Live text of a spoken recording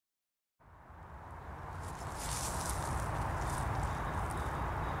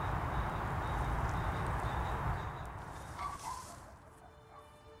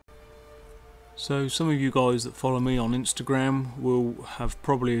So some of you guys that follow me on Instagram will have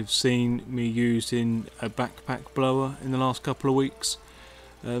probably seen me using a backpack blower in the last couple of weeks.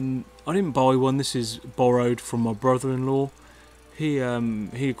 I didn't buy one, this is borrowed from my brother-in-law. He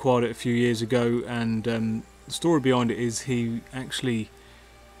acquired it a few years ago, and the story behind it is he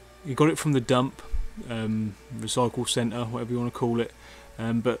got it from the dump, recycle centre, whatever you want to call it,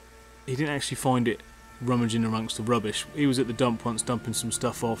 but he didn't actually find it rummaging amongst the rubbish. He was at the dump once dumping some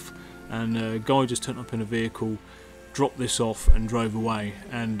stuff off, and a guy just turned up in a vehicle, dropped this off and drove away,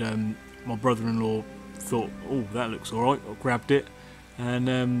 and my brother-in-law thought, oh, that looks alright. I grabbed it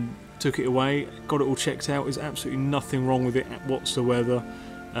and took it away, got it all checked out. There's absolutely nothing wrong with it whatsoever,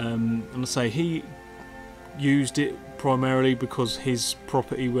 and I say he used it primarily because his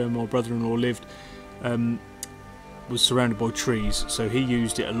property where my brother-in-law lived was surrounded by trees, so he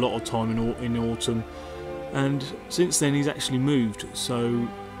used it a lot of time in autumn, and since then he's actually moved, so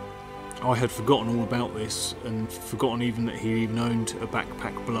I had forgotten all about this and forgotten even that he even owned a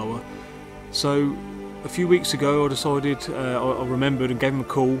backpack blower. So a few weeks ago I decided, I remembered and gave him a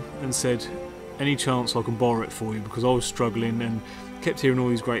call and said, any chance I can borrow it for you, because I was struggling and kept hearing all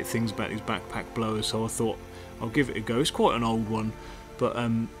these great things about these backpack blowers, so I thought I'll give it a go. It's quite an old one, but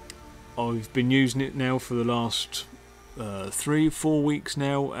I've been using it now for the last 3-4 weeks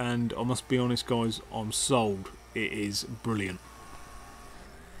now, and I must be honest guys, I'm sold. It is brilliant.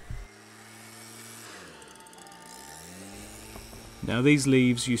 Now these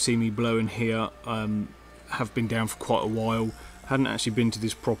leaves you see me blowing here have been down for quite a while. Hadn't actually been to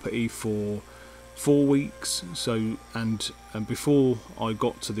this property for 4 weeks, so and before I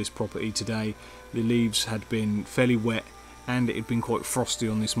got to this property today, the leaves had been fairly wet and it had been quite frosty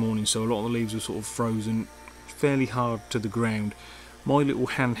on this morning, so a lot of the leaves were sort of frozen fairly hard to the ground. My little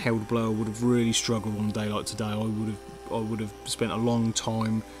handheld blower would have really struggled on a day like today. I would have spent a long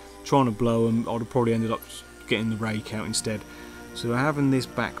time trying to blow them. I'd have probably ended up getting the rake out instead. So having this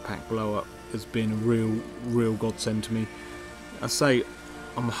backpack blower has been a real godsend to me. I say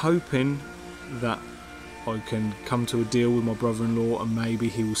I'm hoping that I can come to a deal with my brother-in-law and maybe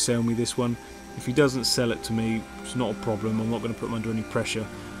he will sell me this one. If he doesn't sell it to me, it's not a problem. I'm not going to put him under any pressure,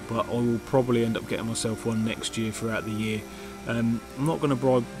 but I will probably end up getting myself one next year throughout the year. I'm not going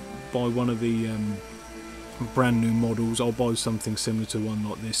to buy one of the brand new models. I'll buy something similar to one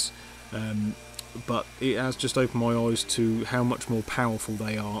like this. But it has just opened my eyes to how much more powerful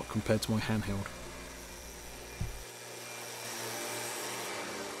they are compared to my handheld.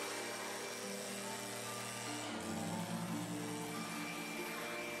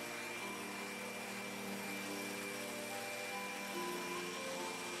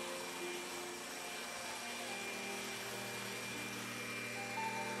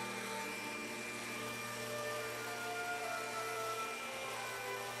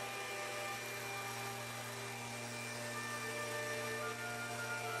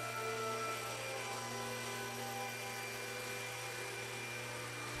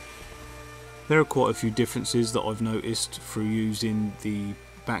 There are quite a few differences that I've noticed through using the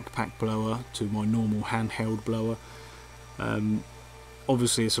backpack blower to my normal handheld blower.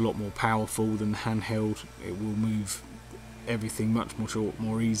 Obviously it's a lot more powerful than the handheld. It will move everything much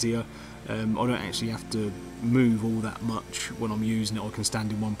more easier. I don't actually have to move all that much when I'm using it. I can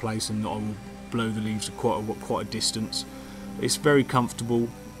stand in one place and I will blow the leaves at quite a distance. It's very comfortable,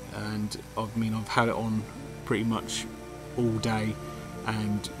 and I've had it on pretty much all day,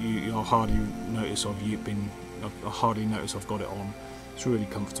 and I hardly notice I've got it on. It's really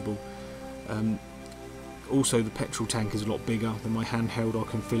comfortable. Also the petrol tank is a lot bigger than my handheld. I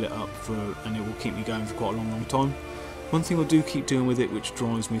can fill it up and it will keep me going for quite a long time. One thing I do keep doing with it, which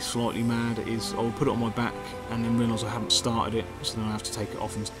drives me slightly mad, is I'll put it on my back and then realise I haven't started it, so then I have to take it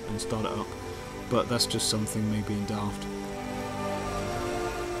off and start it up. But that's just something me being daft.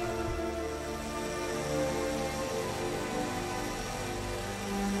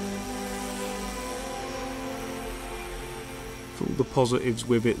 For all the positives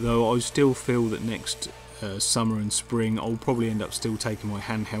with it though, I still feel that next summer and spring I'll probably end up still taking my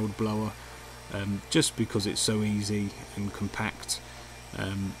handheld blower, just because it's so easy and compact.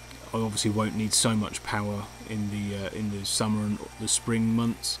 I obviously won't need so much power in the summer and the spring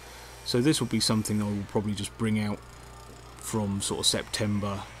months, so this will be something I will probably just bring out from sort of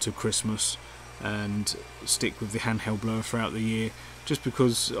September to Christmas and stick with the handheld blower throughout the year, just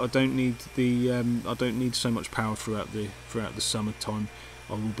because I don't need so much power throughout the summertime.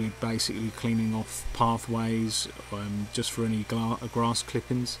 I will be basically cleaning off pathways just for any grass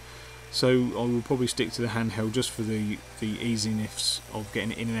clippings, so I will probably stick to the handheld just for the easiness of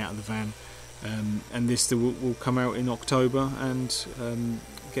getting it in and out of the van. And this will come out in October, and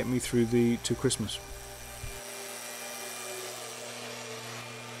get me through to Christmas.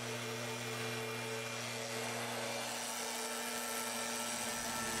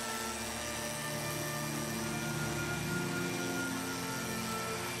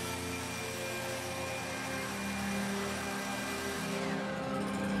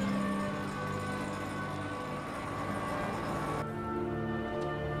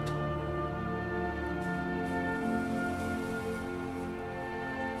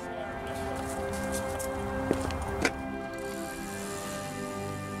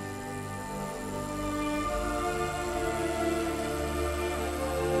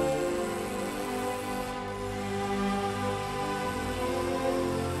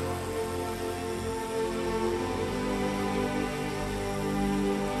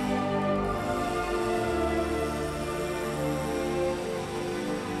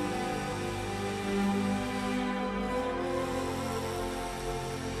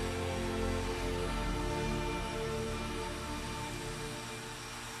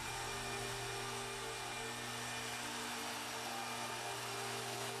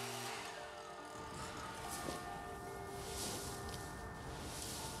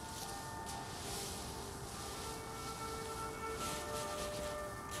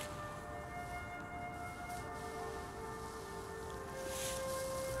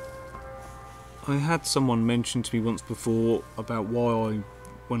 I had someone mention to me once before about why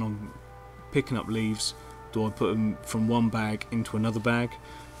when I'm picking up leaves, do I put them from one bag into another bag.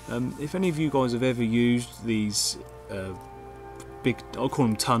 If any of you guys have ever used these big, I'll call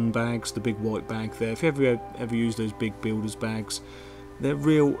them ton bags, the big white bag there, if you ever use those big builders bags, they're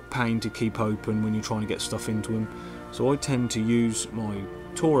real pain to keep open when you're trying to get stuff into them. So I tend to use my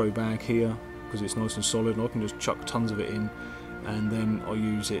Toro bag here because it's nice and solid and I can just chuck tons of it in, and then I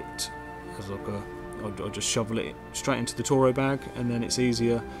use it as like I'll just shovel it straight into the Toro bag, and then it's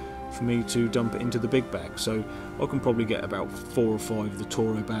easier for me to dump it into the big bag. So I can probably get about 4 or 5 of the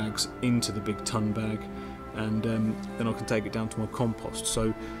Toro bags into the big ton bag, and then I can take it down to my compost.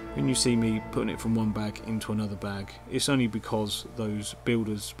 So when you see me putting it from one bag into another bag, it's only because those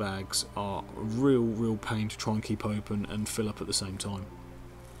builders bags are a real pain to try and keep open and fill up at the same time.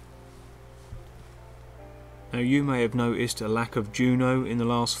 Now, you may have noticed a lack of Juno in the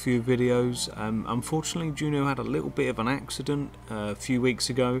last few videos. Unfortunately, Juno had a little bit of an accident a few weeks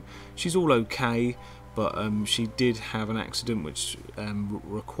ago. She's all okay, but she did have an accident which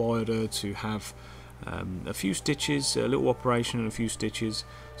required her to have a few stitches, a little operation and a few stitches,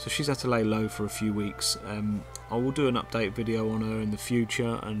 so she's had to lay low for a few weeks. I will do an update video on her in the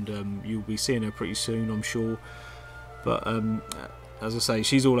future, and you'll be seeing her pretty soon, I'm sure. But as I say,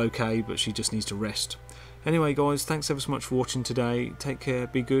 she's all okay, but she just needs to rest. Anyway guys, thanks ever so much for watching today. Take care,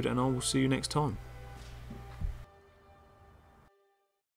 be good, and I will see you next time.